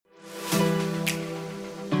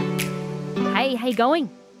Hey, how you going?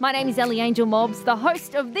 My name is Ellie Angel Mobbs, the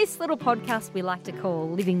host of this little podcast we like to call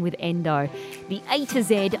Living with Endo, the A to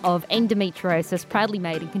Z of endometriosis, proudly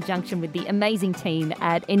made in conjunction with the amazing team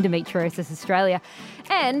at Endometriosis Australia.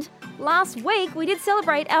 And last week we did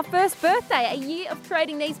celebrate our first birthday, a year of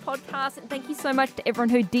creating these podcasts. And thank you so much to everyone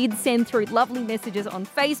who did send through lovely messages on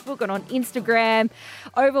Facebook and on Instagram.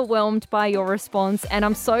 Overwhelmed by your response. And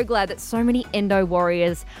I'm so glad that so many endo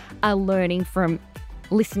warriors are learning from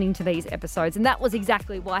listening to these episodes, and that was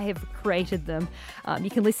exactly why I have created them. You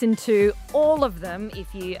can listen to all of them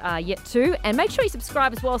if you are yet to, and make sure you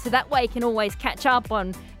subscribe as well, so that way you can always catch up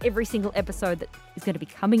on every single episode that is going to be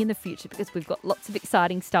coming in the future, because we've got lots of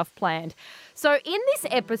exciting stuff planned. So in this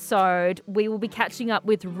episode, we will be catching up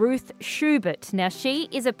with Ruth Schubert. Now, she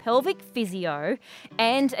is a pelvic physio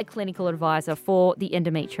and a clinical advisor for the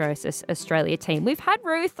Endometriosis Australia team. We've had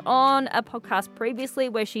Ruth on a podcast previously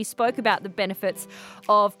where she spoke about the benefits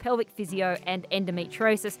of pelvic physio and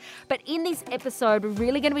endometriosis. But in this episode, we're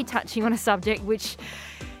really going to be touching on a subject which,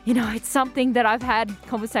 you know, it's something that I've had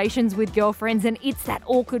conversations with girlfriends, and it's that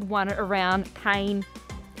awkward one around pain,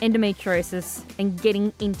 endometriosis, and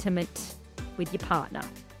getting intimate with your partner.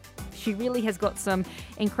 She really has got some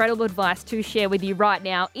incredible advice to share with you right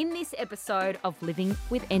now in this episode of Living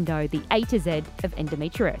with Endo, the A to Z of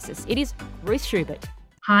endometriosis. It is Ruth Schubert.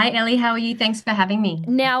 Hi, Ellie. How are you? Thanks for having me.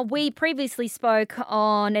 Now, we previously spoke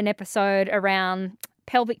on an episode around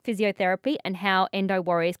pelvic physiotherapy and how endo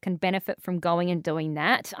warriors can benefit from going and doing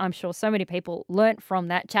that. I'm sure so many people learnt from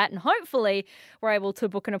that chat, and hopefully were able to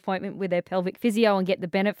book an appointment with their pelvic physio and get the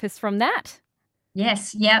benefits from that.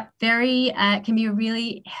 Yes, yeah, very can be a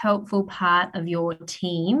really helpful part of your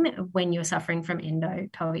team when you're suffering from endo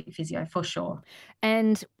pelvic physio, for sure.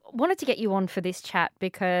 And wanted to get you on for this chat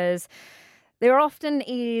because there often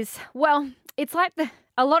is, well, it's like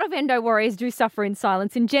a lot of endo warriors do suffer in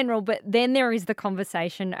silence in general, but then there is the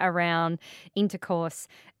conversation around intercourse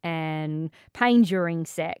and pain during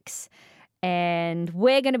sex. And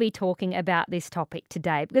we're going to be talking about this topic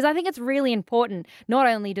today because I think it's really important. Not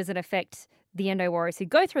only does it affect the endo warriors who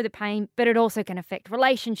go through the pain, but it also can affect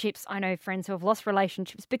relationships. I know friends who have lost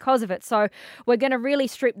relationships because of it. So we're going to really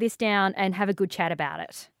strip this down and have a good chat about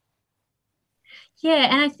it. Yeah,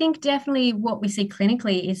 and I think definitely what we see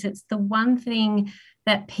clinically is it's the one thing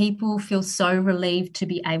that people feel so relieved to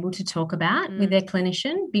be able to talk about with their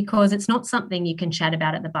clinician, because it's not something you can chat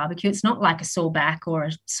about at the barbecue. It's not like a sore back or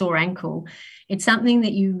a sore ankle. It's something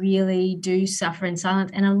that you really do suffer in silence.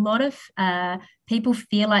 And a lot of people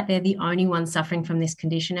feel like they're the only ones suffering from this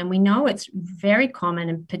condition. And we know it's very common,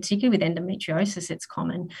 and particularly with endometriosis, it's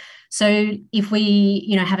common. So if we,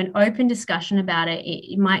 have an open discussion about it,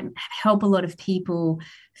 it might help a lot of people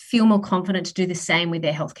feel more confident to do the same with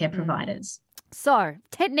their healthcare providers. So,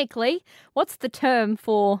 technically, what's the term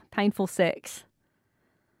for painful sex?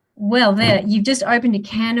 Well, there, you've just opened a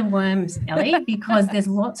can of worms, Ellie, because there's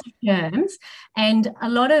lots of terms, and a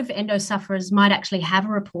lot of endo sufferers might actually have a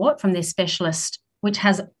report from their specialist, which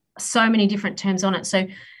has so many different terms on it. So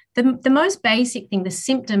the most basic thing, the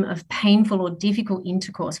symptom of painful or difficult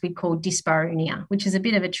intercourse, we call dyspareunia, which is a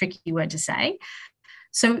bit of a tricky word to say.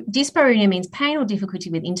 So dyspareunia means pain or difficulty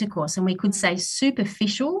with intercourse, and we could say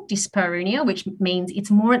superficial dyspareunia, which means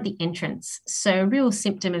it's more at the entrance. So a real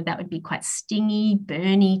symptom of that would be quite stingy,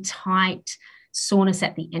 burny, tight, soreness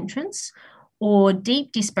at the entrance. Or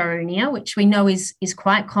deep dyspareunia, which we know is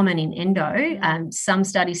quite common in endo. Some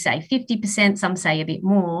studies say 50%, some say a bit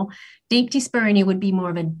more. Deep dyspareunia would be more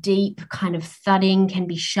of a deep kind of thudding, can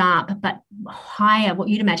be sharp, but higher, what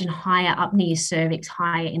you'd imagine higher up near your cervix,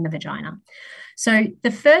 higher in the vagina. So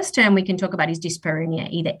the first term we can talk about is dyspareunia,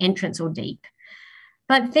 either entrance or deep.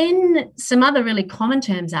 But then some other really common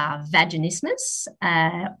terms are vaginismus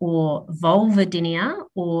or vulvodynia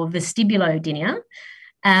or vestibulodynia.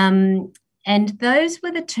 And those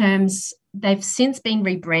were the terms. They've since been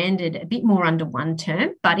rebranded a bit more under one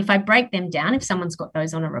term. But if I break them down, if someone's got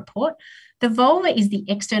those on a report, the vulva is the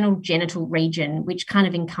external genital region, which kind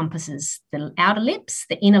of encompasses the outer lips,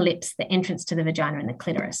 the inner lips, the entrance to the vagina, and the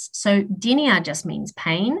clitoris. So dynia just means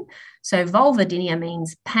pain. So vulvodynia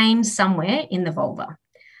means pain somewhere in the vulva.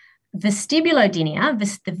 Vestibulodynia,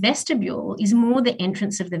 the vestibule, is more the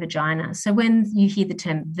entrance of the vagina. So when you hear the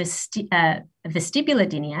term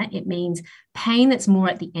vestibulodynia, it means pain that's more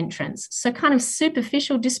at the entrance. So kind of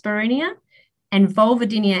superficial dyspareunia and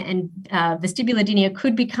vulvodynia and vestibulodynia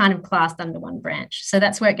could be kind of classed under one branch. So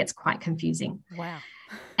that's where it gets quite confusing. Wow.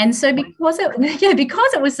 And so because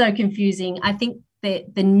it was so confusing, I think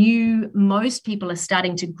that most people are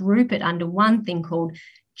starting to group it under one thing called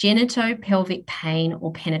genitopelvic pain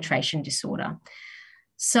or penetration disorder.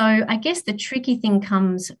 So I guess the tricky thing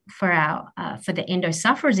comes for for the endo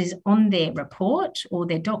sufferers is on their report, or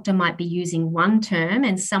their doctor might be using one term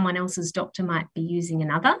and someone else's doctor might be using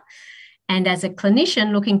another. And as a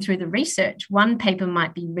clinician looking through the research, one paper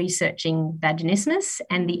might be researching vaginismus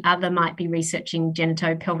and the other might be researching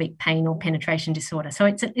genitopelvic pain or penetration disorder. So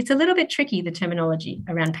it's a little bit tricky, the terminology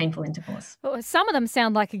around painful intercourse. Well, some of them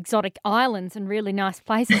sound like exotic islands and really nice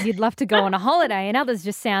places you'd love to go on a holiday, and others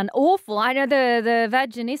just sound awful. I know the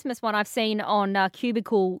vaginismus one I've seen on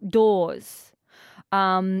cubicle doors.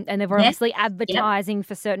 And they're obviously advertising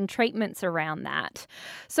for certain treatments around that.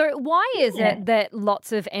 So why is it that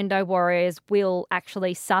lots of endo warriors will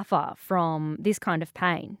actually suffer from this kind of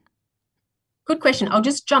pain? Good question. I'll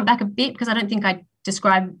just jump back a bit because I don't think I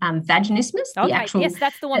described vaginismus. Okay, yes,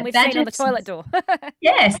 that's the one we've seen on the toilet door.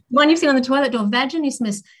 Yes, the one you've seen on the toilet door.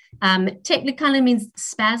 Vaginismus technically means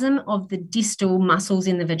spasm of the distal muscles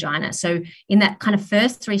in the vagina. So in that kind of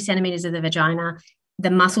first 3 centimeters of the vagina, the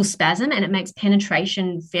muscle spasm, and it makes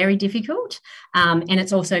penetration very difficult, and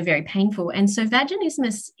it's also very painful. And so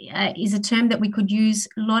vaginismus is a term that we could use.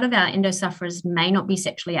 A lot of our endo sufferers may not be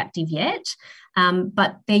sexually active yet,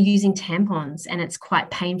 but they're using tampons, and it's quite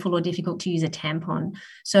painful or difficult to use a tampon.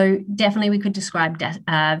 So definitely we could describe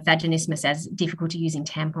vaginismus as difficulty using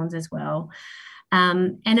tampons as well.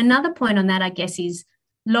 And another point on that, I guess, is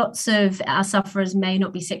lots of our sufferers may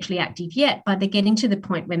not be sexually active yet, but they're getting to the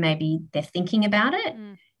point where maybe they're thinking about it.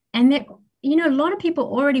 And they're, a lot of people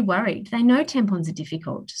are already worried. They know tampons are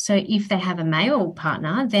difficult. So if they have a male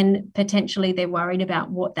partner, then potentially they're worried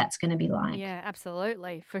about what that's going to be like. Yeah,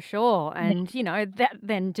 absolutely, for sure. And, that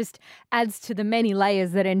then just adds to the many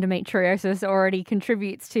layers that endometriosis already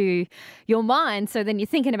contributes to your mind. So then you're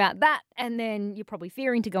thinking about that, and then you're probably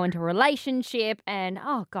fearing to go into a relationship, and,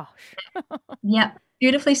 oh, gosh. Yeah.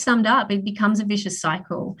 Beautifully summed up. It becomes a vicious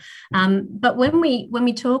cycle. But when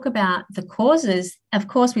we talk about the causes, of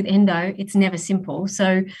course, with endo, it's never simple.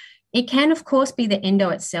 So it can, of course, be the endo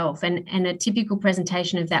itself. And a typical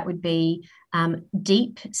presentation of that would be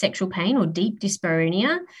deep sexual pain or deep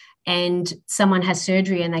dyspareunia. And someone has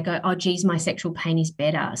surgery and they go, oh, geez, my sexual pain is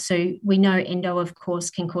better. So we know endo, of course,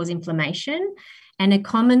 can cause inflammation. And a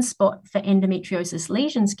common spot for endometriosis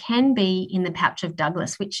lesions can be in the pouch of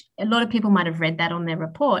Douglas, which a lot of people might have read that on their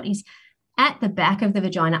report, is at the back of the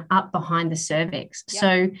vagina, up behind the cervix. Yep.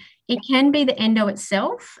 So it can be the endo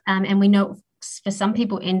itself. And we know for some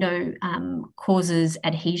people, endo causes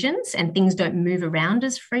adhesions and things don't move around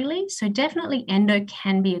as freely. So definitely endo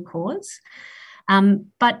can be a cause.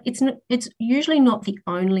 But it's usually not the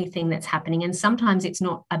only thing that's happening. And sometimes it's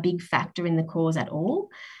not a big factor in the cause at all.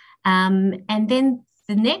 And then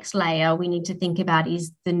the next layer we need to think about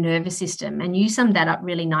is the nervous system. And you summed that up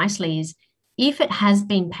really nicely, is if it has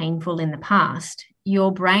been painful in the past,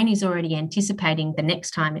 your brain is already anticipating the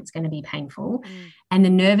next time it's going to be painful. And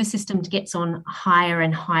the nervous system gets on higher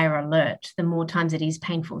and higher alert the more times it is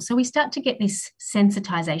painful. So we start to get this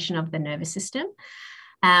sensitization of the nervous system.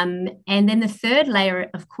 And then the third layer,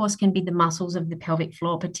 of course, can be the muscles of the pelvic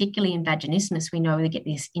floor, particularly in vaginismus. We know we get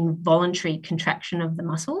this involuntary contraction of the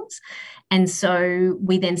muscles. And so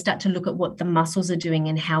we then start to look at what the muscles are doing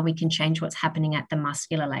and how we can change what's happening at the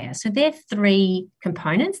muscular layer. So they're 3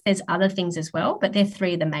 components. There's other things as well, but they're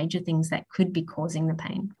 3 of the major things that could be causing the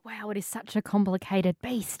pain. Wow, it is such a complicated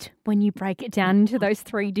beast when you break it down into those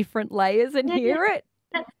 3 different layers and hear it.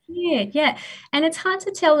 Yeah. And it's hard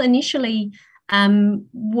to tell initially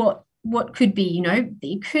what could be,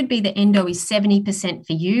 it could be the endo is 70%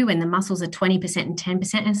 for you and the muscles are 20% and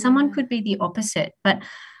 10%, and someone could be the opposite. But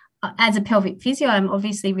as a pelvic physio, I'm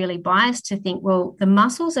obviously really biased to think, well, the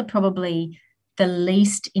muscles are probably the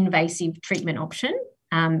least invasive treatment option,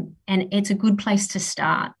 and it's a good place to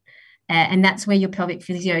start. And that's where your pelvic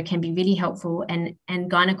physio can be really helpful. And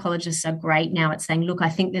gynecologists are great now at saying, look, I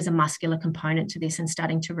think there's a muscular component to this, and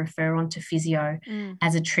starting to refer on to physio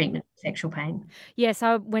as a treatment for sexual pain. Yes,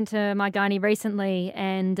 I went to my gynae recently,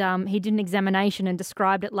 and he did an examination and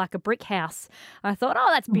described it like a brick house. I thought, oh,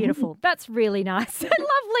 that's beautiful. That's really nice. A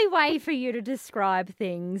lovely way for you to describe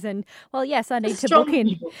things. And, well, yes, I need to book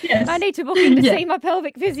in. Yes. I need to book in to see my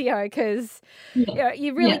pelvic physio, because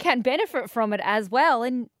you really can benefit from it as well.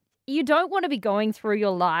 And you don't want to be going through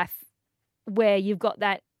your life where you've got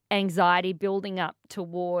that anxiety building up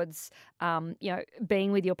towards,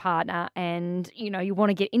 being with your partner, and, you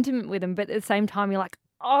want to get intimate with them, but at the same time you're like,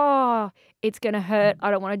 oh, it's going to hurt.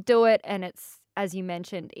 I don't want to do it. And it's, as you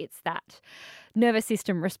mentioned, it's that nervous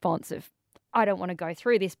system response of, I don't want to go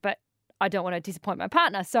through this, but I don't want to disappoint my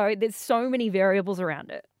partner. So there's so many variables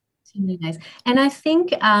around it. Too many days. And I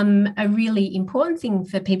think a really important thing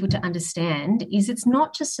for people to understand is it's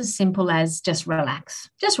not just as simple as just relax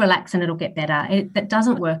and it'll get better. That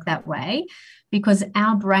doesn't work that way because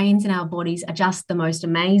our brains and our bodies are just the most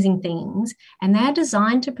amazing things and they're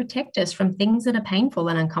designed to protect us from things that are painful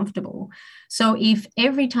and uncomfortable. So if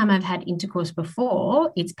every time I've had intercourse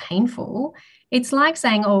before, it's painful, it's like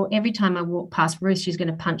saying, oh, every time I walk past Ruth, she's going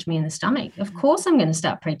to punch me in the stomach. Of course, I'm going to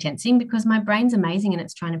start pretensing because my brain's amazing and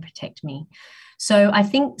it's trying to protect me. So I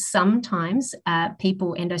think sometimes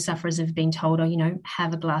people, endo sufferers, have been told, oh,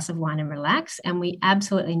 have a glass of wine and relax. And we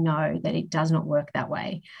absolutely know that it does not work that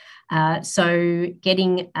way. So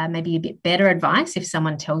getting maybe a bit better advice if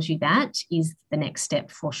someone tells you that is the next step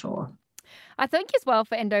for sure. I think as well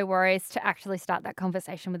for endo warriors to actually start that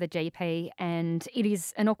conversation with a GP, and it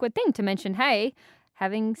is an awkward thing to mention, hey,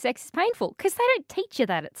 having sex is painful, because they don't teach you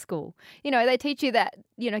that at school. They teach you that,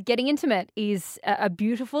 getting intimate is a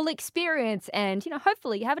beautiful experience and,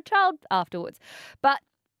 hopefully you have a child afterwards. But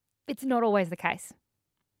it's not always the case.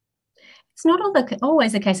 It's not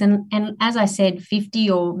always the case. And as I said, 50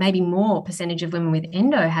 or maybe more percentage of women with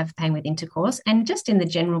endo have pain with intercourse. And just in the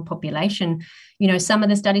general population, some of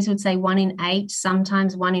the studies would say 1 in 8,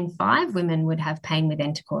 sometimes 1 in 5 women would have pain with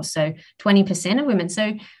intercourse. So 20% of women.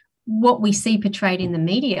 So what we see portrayed in the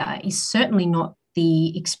media is certainly not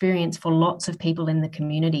the experience for lots of people in the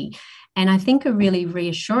community. And I think a really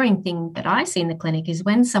reassuring thing that I see in the clinic is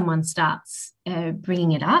when someone starts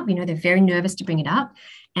bringing it up, they're very nervous to bring it up.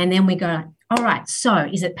 And then we go, all right, so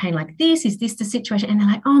is it pain like this? Is this the situation? And they're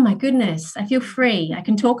like, oh my goodness, I feel free. I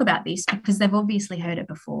can talk about this because they've obviously heard it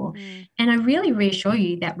before. And I really reassure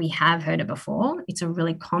you that we have heard it before. It's a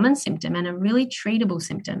really common symptom and a really treatable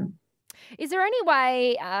symptom. Is there any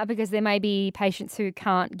way, because there may be patients who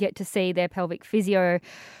can't get to see their pelvic physio,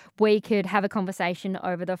 we could have a conversation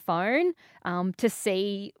over the phone to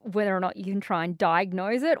see whether or not you can try and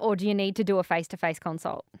diagnose it, or do you need to do a face-to-face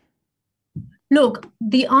consult? Look,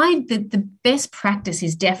 the best practice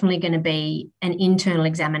is definitely going to be an internal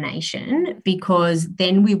examination because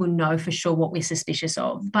then we will know for sure what we're suspicious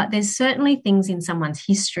of. But there's certainly things in someone's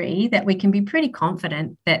history that we can be pretty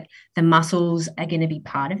confident that the muscles are going to be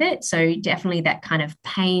part of it. So definitely that kind of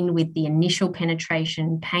pain with the initial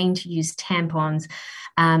penetration, pain to use tampons,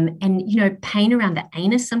 and pain around the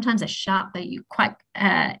anus. Sometimes a sharp, but you quite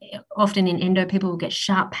often in endo, people will get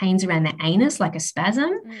sharp pains around the anus, like a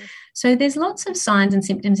spasm. So there's lots of signs and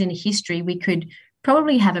symptoms in a history. We could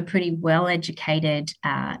probably have a pretty well-educated,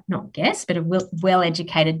 not guess, but a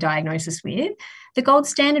well-educated diagnosis with. The gold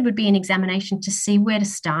standard would be an examination to see where to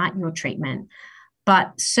start your treatment.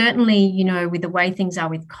 But certainly, with the way things are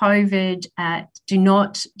with COVID, do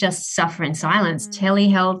not just suffer in silence.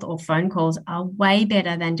 Telehealth or phone calls are way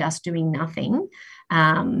better than just doing nothing.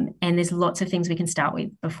 And there's lots of things we can start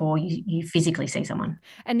with before you physically see someone.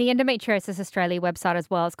 And the Endometriosis Australia website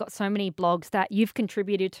as well, it's got so many blogs that you've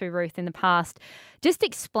contributed to, Ruth, in the past, just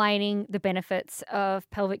explaining the benefits of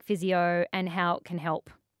pelvic physio and how it can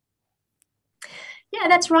help. Yeah,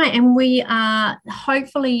 that's right. And we are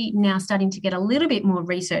hopefully now starting to get a little bit more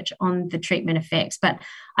research on the treatment effects. But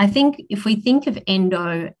I think if we think of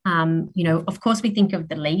endo, of course we think of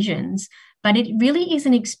the lesions, but it really is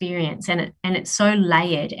an experience and it's so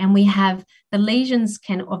layered. And we have the lesions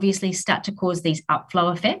can obviously start to cause these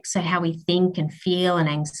upflow effects. So how we think and feel and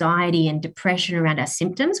anxiety and depression around our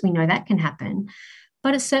symptoms, we know that can happen.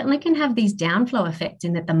 But it certainly can have these downflow effects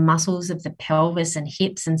in that the muscles of the pelvis and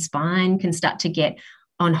hips and spine can start to get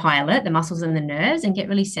on high alert, the muscles and the nerves, and get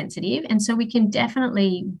really sensitive. And so we can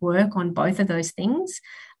definitely work on both of those things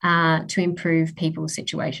to improve people's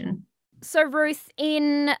situation. So Ruth,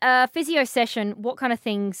 in a physio session, what kind of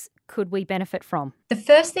things could we benefit from? The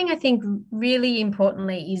first thing I think really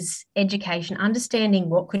importantly is education, understanding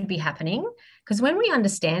what could be happening. Because when we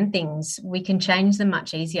understand things, we can change them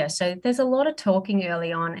much easier. So there's a lot of talking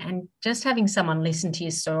early on, and just having someone listen to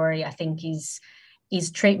your story, I think,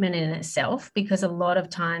 is treatment in itself, because a lot of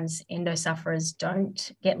times endo sufferers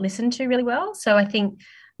don't get listened to really well. So I think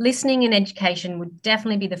listening and education would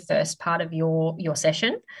definitely be the first part of your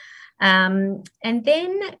session. And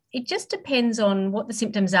then it just depends on what the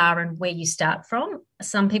symptoms are and where you start from.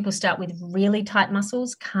 Some people start with really tight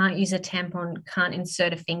muscles, can't use a tampon, can't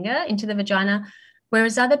insert a finger into the vagina,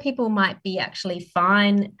 whereas other people might be actually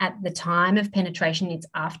fine at the time of penetration. It's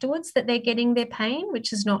afterwards that they're getting their pain,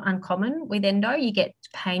 which is not uncommon with endo. You get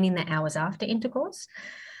pain in the hours after intercourse.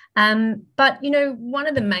 But, one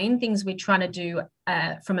of the main things we're trying to do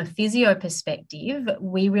from a physio perspective,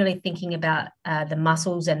 we're really thinking about the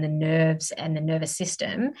muscles and the nerves and the nervous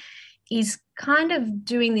system, is kind of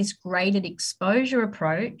doing this graded exposure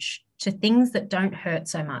approach to things that don't hurt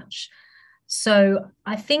so much. So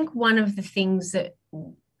I think one of the things that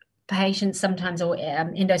patients sometimes, or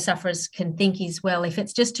endo sufferers, can think is, well, if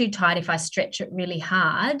it's just too tight, if I stretch it really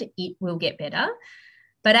hard, it will get better.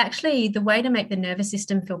 But actually, the way to make the nervous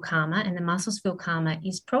system feel calmer and the muscles feel calmer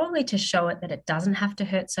is probably to show it that it doesn't have to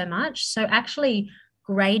hurt so much. So actually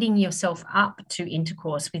grading yourself up to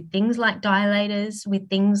intercourse with things like dilators, with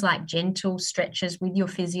things like gentle stretches with your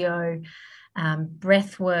physio,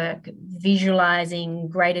 breath work, visualizing,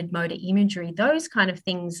 graded motor imagery, those kind of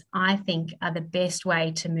things, I think, are the best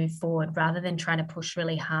way to move forward rather than trying to push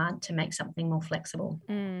really hard to make something more flexible.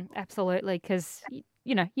 Absolutely, because,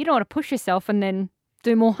 you don't want to push yourself and then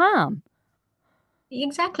do more harm.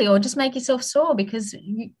 Exactly, or just make yourself sore, because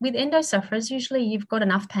with endo sufferers, usually you've got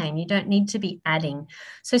enough pain. You don't need to be adding.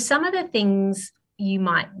 So some of the things you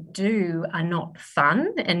might do are not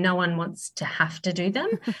fun and no one wants to have to do them,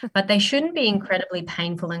 but they shouldn't be incredibly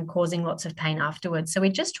painful and causing lots of pain afterwards. So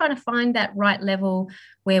we're just trying to find that right level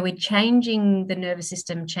where we're changing the nervous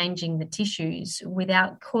system, changing the tissues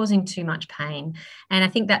without causing too much pain. And I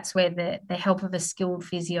think that's where the help of a skilled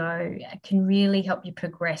physio can really help you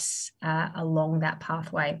progress along that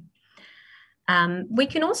pathway. We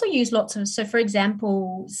can also use so for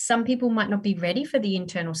example, some people might not be ready for the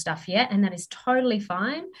internal stuff yet, and that is totally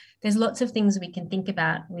fine. There's lots of things we can think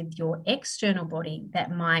about with your external body that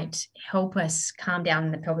might help us calm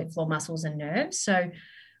down the pelvic floor muscles and nerves. So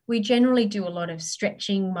we generally do a lot of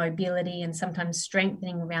stretching, mobility, and sometimes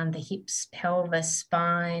strengthening around the hips, pelvis,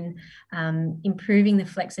 spine, improving the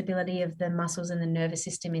flexibility of the muscles and the nervous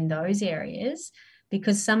system in those areas,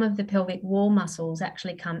 because some of the pelvic wall muscles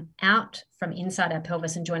actually come out from inside our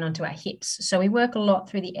pelvis and join onto our hips. So we work a lot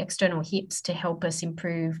through the external hips to help us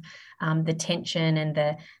improve the tension and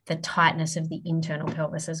the tightness of the internal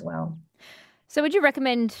pelvis as well. So would you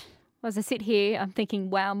recommend, as I sit here, I'm thinking,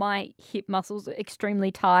 wow, my hip muscles are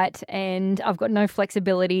extremely tight and I've got no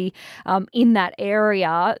flexibility in that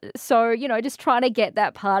area. So, just trying to get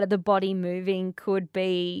that part of the body moving could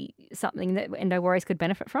be something that endo warriors could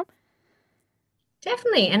benefit from?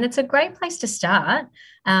 Definitely. And it's a great place to start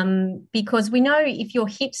because we know if your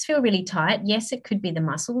hips feel really tight, yes, it could be the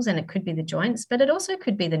muscles and it could be the joints, but it also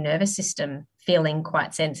could be the nervous system feeling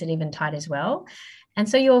quite sensitive and tight as well. And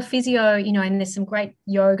so your physio, and there's some great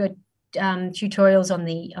yoga tutorials on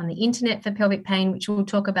the internet for pelvic pain, which we'll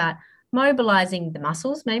talk about mobilizing the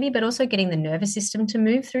muscles maybe, but also getting the nervous system to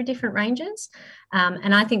move through different ranges.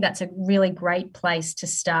 And I think that's a really great place to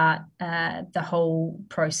start the whole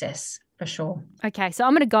process. For sure. Okay, so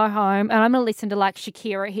I'm going to go home and I'm going to listen to like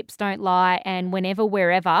Shakira, Hips Don't Lie, and Whenever,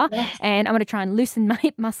 Wherever. Yes. And I'm going to try and loosen my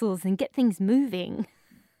hip muscles and get things moving.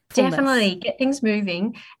 Definitely get things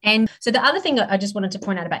moving. And so the other thing I just wanted to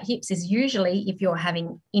point out about hips is usually if you're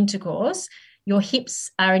having intercourse, your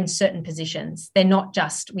hips are in certain positions. They're not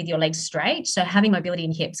just with your legs straight. So having mobility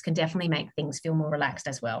in hips can definitely make things feel more relaxed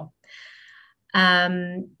as well.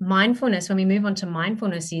 Mindfulness, when we move on to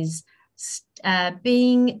mindfulness, is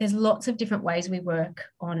there's lots of different ways we work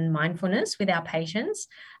on mindfulness with our patients.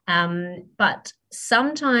 But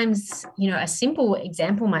sometimes, a simple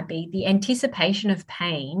example might be the anticipation of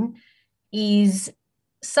pain is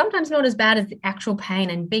sometimes not as bad as the actual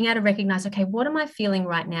pain, and being able to recognize, okay, what am I feeling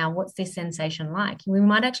right now? What's this sensation like? We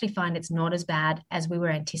might actually find it's not as bad as we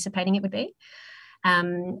were anticipating it would be.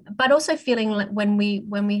 But also feeling like when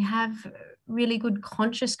we have really good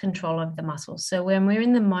conscious control of the muscles. So when we're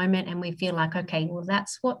in the moment and we feel like, okay, well,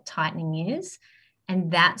 that's what tightening is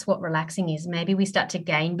and that's what relaxing is, maybe we start to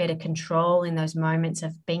gain better control in those moments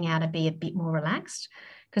of being able to be a bit more relaxed.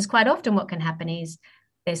 Because quite often what can happen is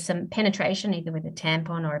there's some penetration either with a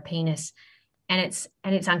tampon or a penis, and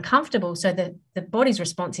it's uncomfortable. So the body's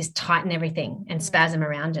response is tighten everything and spasm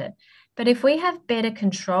around it. But if we have better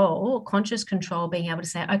control, conscious control, being able to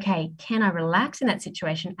say, okay, can I relax in that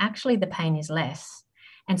situation? Actually, the pain is less.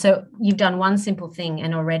 And so you've done one simple thing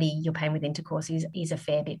and already your pain with intercourse is a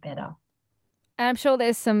fair bit better. I'm sure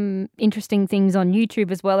there's some interesting things on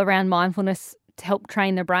YouTube as well around mindfulness to help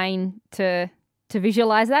train the brain to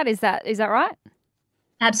visualize that. Is that right?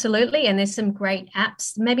 Absolutely. And there's some great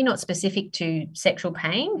apps, maybe not specific to sexual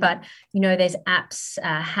pain, but, there's apps,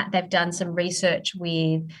 they've done some research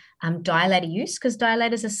with dilator use, because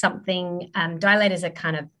dilators are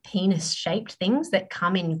kind of penis-shaped things that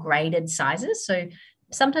come in graded sizes. So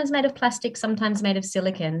sometimes made of plastic, sometimes made of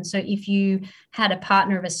silicone. So if you had a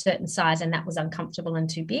partner of a certain size and that was uncomfortable and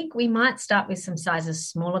too big, we might start with some sizes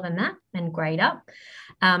smaller than that and grade up.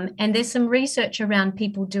 And there's some research around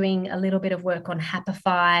people doing a little bit of work on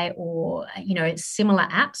Happify or, similar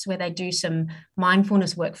apps where they do some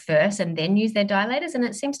mindfulness work first and then use their dilators. And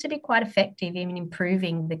it seems to be quite effective in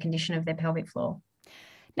improving the condition of their pelvic floor.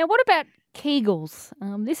 Now, what about Kegels?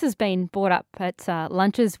 This has been brought up at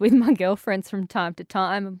lunches with my girlfriends from time to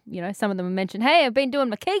time. Some of them have mentioned, hey, I've been doing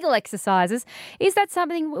my Kegel exercises. Is that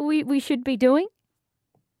something we should be doing?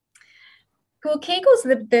 Well, Kegels,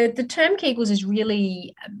 the term Kegels is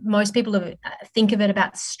really, most people think of it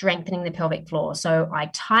about strengthening the pelvic floor. So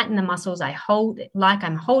I tighten the muscles, I hold like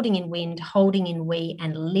I'm holding in wind, holding in wee,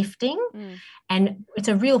 and lifting. And it's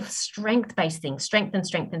a real strength-based thing, strengthen,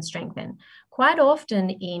 strengthen, strengthen. Quite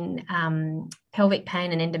often in pelvic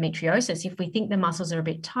pain and endometriosis, if we think the muscles are a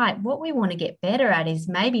bit tight, what we want to get better at is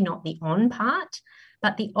maybe not the on part,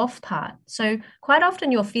 but the off part. So quite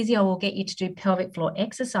often your physio will get you to do pelvic floor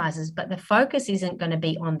exercises, but the focus isn't going to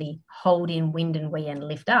be on the hold in, wind and wee and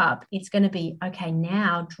lift up. It's going to be, okay,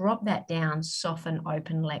 now drop that down, soften,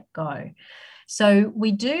 open, let go. So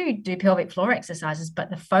we do pelvic floor exercises, but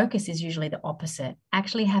the focus is usually the opposite,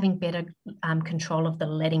 actually having better control of the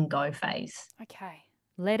letting go phase. Okay.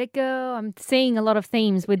 Let it go. I'm seeing a lot of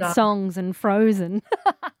themes with songs and Frozen.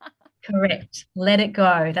 Correct. Let it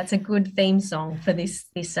go. That's a good theme song for this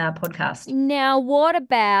podcast. Now, what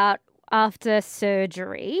about after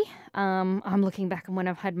surgery? I'm looking back on when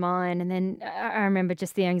I've had mine, and then I remember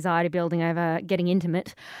just the anxiety building over getting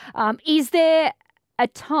intimate. Is there a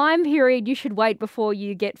time period you should wait before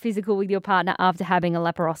you get physical with your partner after having a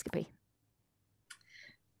laparoscopy?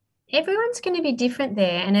 Everyone's going to be different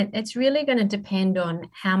there, and it's really going to depend on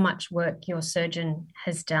how much work your surgeon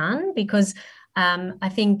has done, because I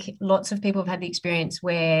think lots of people have had the experience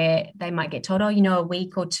where they might get told, a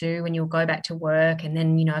week or two and you'll go back to work, and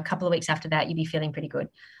then, a couple of weeks after that, you'll be feeling pretty good.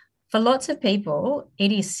 For lots of people,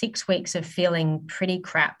 it is 6 weeks of feeling pretty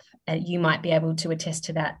crap. You might be able to attest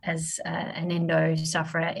to that as an endo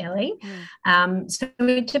sufferer, Ellie. So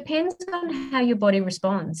it depends on how your body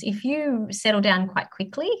responds. If you settle down quite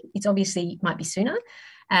quickly, it's obviously might be sooner.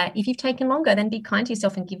 If you've taken longer, then be kind to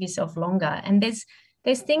yourself and give yourself longer. And there's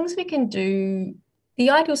things we can do.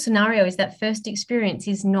 The ideal scenario is that first experience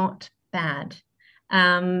is not bad.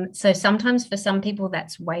 So sometimes for some people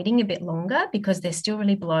that's waiting a bit longer because they're still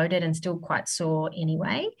really bloated and still quite sore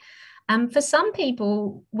anyway. For some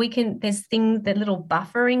people, there's the little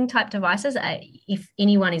buffering type devices. If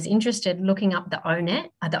anyone is interested, looking up the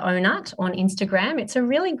Onut on Instagram, it's a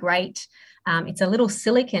really great, it's a little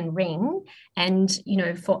silicone ring. And,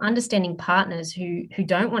 for understanding partners who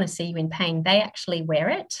don't want to see you in pain, they actually wear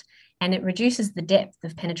it, and it reduces the depth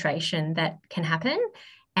of penetration that can happen.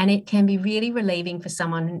 And it can be really relieving for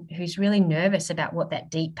someone who's really nervous about what that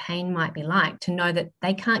deep pain might be like, to know that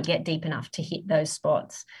they can't get deep enough to hit those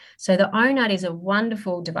spots. So the Onut is a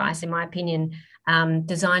wonderful device, in my opinion,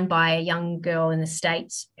 designed by a young girl in the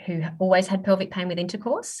States who always had pelvic pain with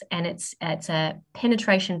intercourse, and it's a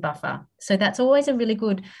penetration buffer. So that's always a really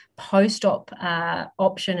good post-op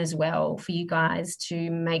option as well for you guys to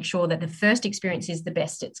make sure that the first experience is the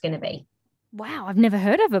best it's going to be. Wow, I've never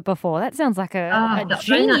heard of it before. That sounds like a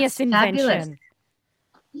genius invention. Fabulous.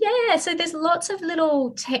 Yeah, so there's lots of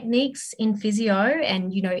little techniques in physio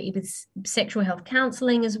and, with sexual health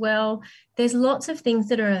counselling as well. There's lots of things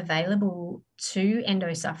that are available to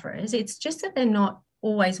endo sufferers. It's just that they're not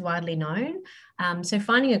always widely known. So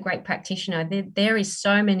finding a great practitioner, there is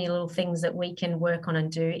so many little things that we can work on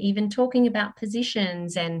and do, even talking about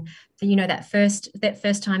positions and, that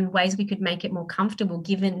first time, ways we could make it more comfortable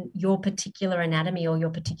given your particular anatomy or your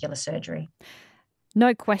particular surgery.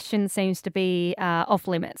 No question seems to be off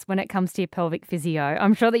limits when it comes to your pelvic physio.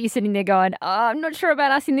 I'm sure that you're sitting there going, I'm not sure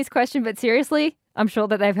about asking this question, but seriously, I'm sure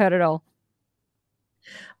that they've heard it all.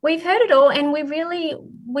 We've heard it all, and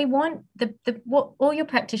we want what all your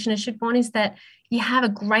practitioners should want is that you have a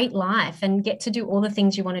great life and get to do all the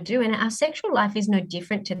things you want to do. And our sexual life is no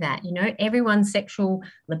different to that. Everyone's sexual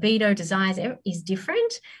libido, desires is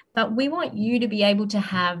different, but we want you to be able to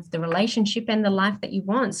have the relationship and the life that you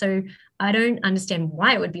want. So I don't understand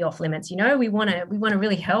why it would be off limits. We want to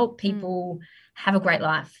really help people have a great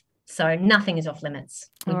life. So nothing is off limits.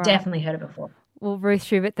 We've definitely heard it before. Well, Ruth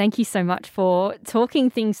Schubert, thank you so much for talking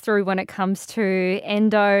things through when it comes to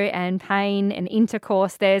endo and pain and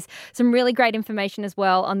intercourse. There's some really great information as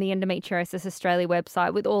well on the Endometriosis Australia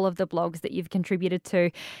website with all of the blogs that you've contributed to.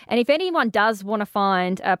 And if anyone does want to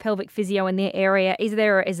find a pelvic physio in their area, is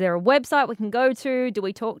there a website we can go to? Do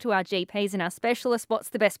we talk to our GPs and our specialists? What's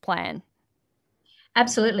the best plan?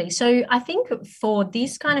 Absolutely. So I think for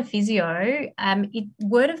this kind of physio,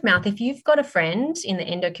 word of mouth, if you've got a friend in the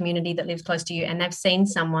endo community that lives close to you and they've seen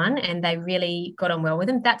someone and they really got on well with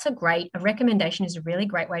them, that's a recommendation is a really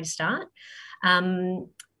great way to start.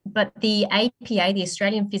 But the APA, the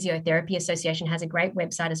Australian Physiotherapy Association, has a great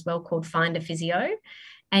website as well called Find a Physio,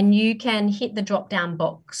 and you can hit the drop down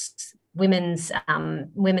box women's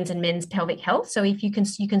and men's pelvic health. So if you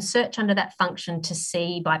can search under that function to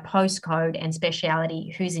see by postcode and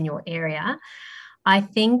speciality who's in your area. I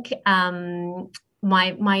think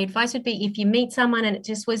my advice would be, if you meet someone and it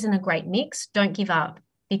just wasn't a great mix, don't give up,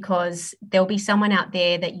 because there'll be someone out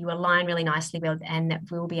there that you align really nicely with and that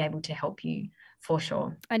will be able to help you for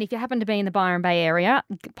sure. And if you happen to be in the Byron Bay area,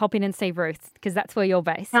 pop in and see Ruth, because that's where you're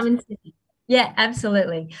based. Come and see me. Yeah,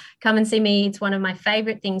 absolutely. Come and see me. It's one of my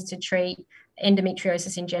favorite things to treat,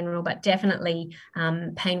 endometriosis in general, but definitely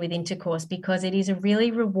pain with intercourse, because it is a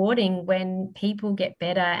really rewarding when people get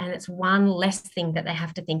better, and it's one less thing that they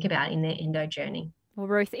have to think about in their endo journey. Well,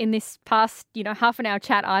 Ruth, in this past, half an hour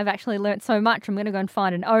chat, I've actually learnt so much. I'm going to go and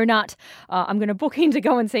find an O-nut. I'm going to book in to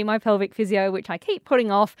go and see my pelvic physio, which I keep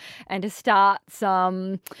putting off, and to start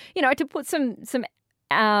some, to put some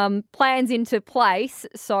plans into place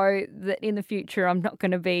so that in the future I'm not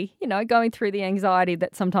going to be, going through the anxiety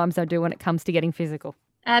that sometimes I do when it comes to getting physical.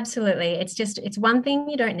 Absolutely. It's one thing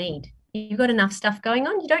you don't need. You've got enough stuff going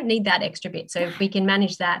on. You don't need that extra bit. So if we can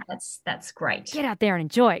manage that, that's great. Get out there and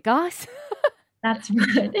enjoy it, guys. That's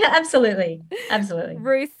right. Yeah, absolutely. Absolutely.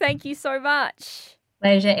 Ruth, thank you so much.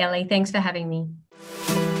 Pleasure, Ellie. Thanks for having me.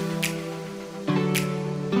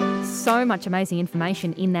 So much amazing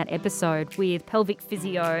information in that episode with pelvic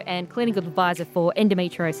physio and clinical advisor for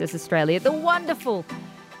Endometriosis Australia, the wonderful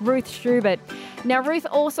Ruth Schubert. Now, Ruth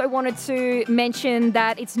also wanted to mention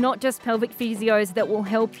that it's not just pelvic physios that will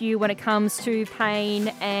help you when it comes to pain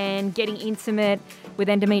and getting intimate with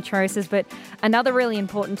endometriosis, but another really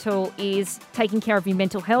important tool is taking care of your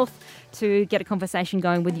mental health, to get a conversation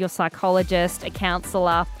going with your psychologist, a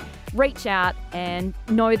counsellor. Reach out and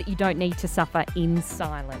know that you don't need to suffer in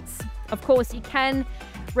silence. Of course, you can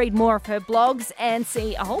read more of her blogs and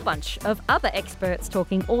see a whole bunch of other experts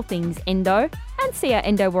talking all things endo, and see our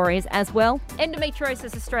endo warriors as well.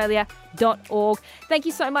 Endometriosisaustralia.org. Thank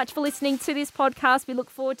you so much for listening to this podcast. We look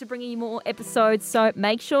forward to bringing you more episodes, so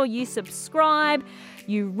make sure you subscribe,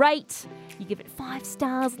 you rate, you give it 5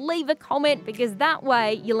 stars, leave a comment, because that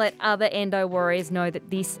way you let other endo warriors know that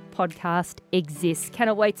this podcast exists.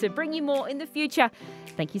 Cannot wait to bring you more in the future.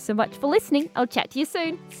 Thank you so much for listening. I'll chat to you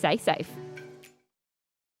soon. Stay safe.